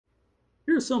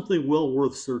Here's something well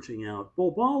worth searching out.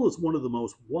 Bobal is one of the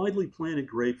most widely planted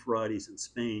grape varieties in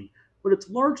Spain, but it's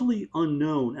largely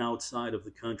unknown outside of the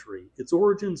country. Its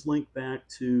origins link back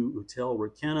to Utel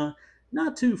Requena,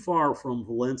 not too far from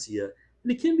Valencia,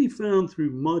 and it can be found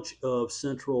through much of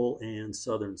central and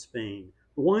southern Spain.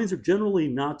 The wines are generally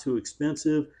not too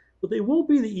expensive, but they won't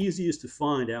be the easiest to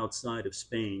find outside of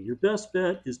Spain. Your best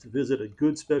bet is to visit a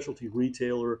good specialty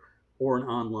retailer or an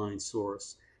online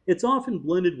source. It's often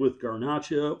blended with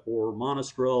Garnacha or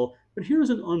Monastrell, but here's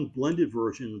an unblended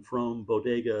version from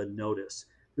Bodega Notice.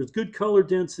 There's good color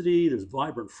density, there's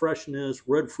vibrant freshness,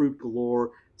 red fruit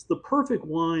galore. It's the perfect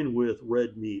wine with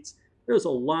red meats. There's a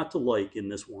lot to like in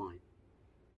this wine.